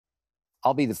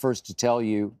I'll be the first to tell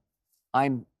you,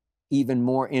 I'm even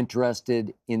more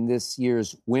interested in this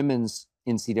year's women's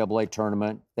NCAA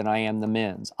tournament than I am the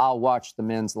men's. I'll watch the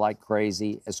men's like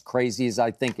crazy. As crazy as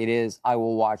I think it is, I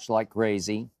will watch like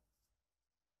crazy.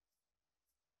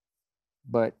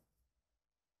 But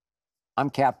I'm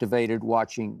captivated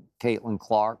watching Caitlin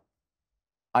Clark.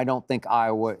 I don't think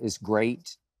Iowa is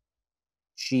great.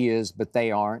 She is, but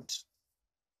they aren't.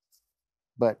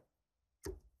 But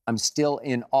I'm still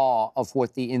in awe of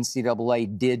what the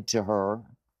NCAA did to her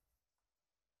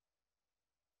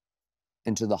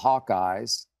and to the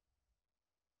Hawkeyes,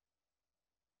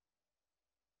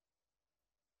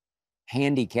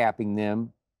 handicapping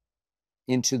them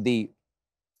into the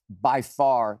by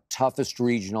far toughest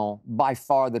regional, by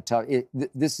far the tough.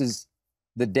 This is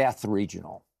the death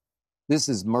regional. This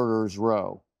is Murderer's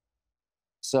Row.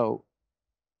 So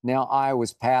now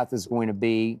Iowa's path is going to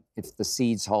be, if the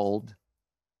seeds hold,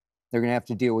 they're going to have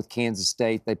to deal with Kansas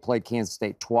State. They played Kansas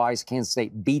State twice. Kansas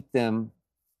State beat them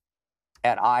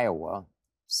at Iowa,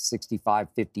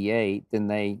 65-58. Then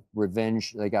they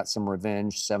got some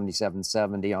revenge,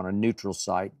 77-70 on a neutral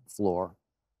site floor.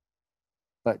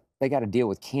 But they got to deal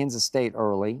with Kansas State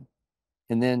early.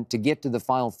 And then to get to the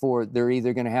Final Four, they're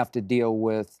either going to have to deal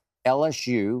with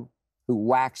LSU, who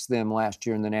waxed them last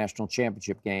year in the national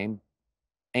championship game.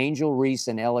 Angel Reese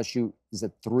and LSU is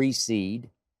a 3 seed.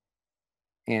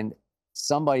 And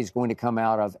somebody's going to come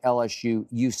out of LSU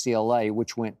UCLA,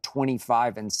 which went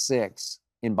 25-6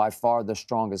 in by far the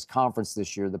strongest conference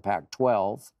this year, the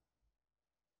Pac-12.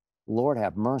 Lord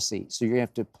have mercy. So you're going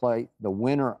to have to play the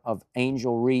winner of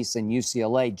Angel Reese and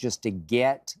UCLA just to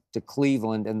get to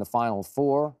Cleveland in the Final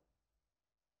Four.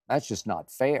 That's just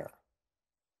not fair.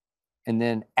 And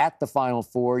then at the Final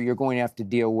Four, you're going to have to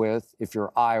deal with, if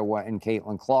you're Iowa and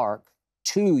Caitlin Clark,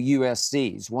 2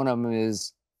 USCs. One of them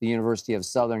is the University of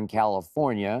Southern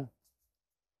California,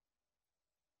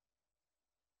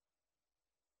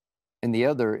 and the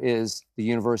other is the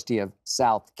University of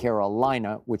South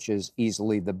Carolina, which is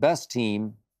easily the best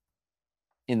team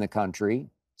in the country.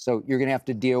 So you're going to have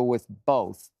to deal with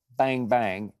both. Bang,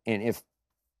 bang. And if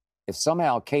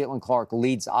somehow Caitlin Clark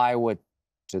leads Iowa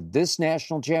to this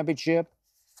national championship,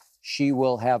 she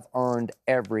will have earned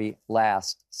every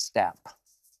last step.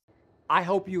 I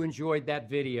hope you enjoyed that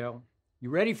video. You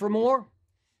ready for more?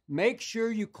 Make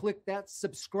sure you click that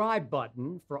subscribe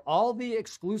button for all the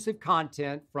exclusive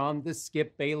content from the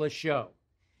Skip Bayless Show.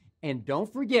 And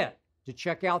don't forget to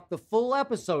check out the full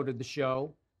episode of the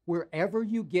show wherever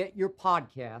you get your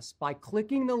podcasts by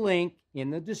clicking the link in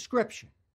the description.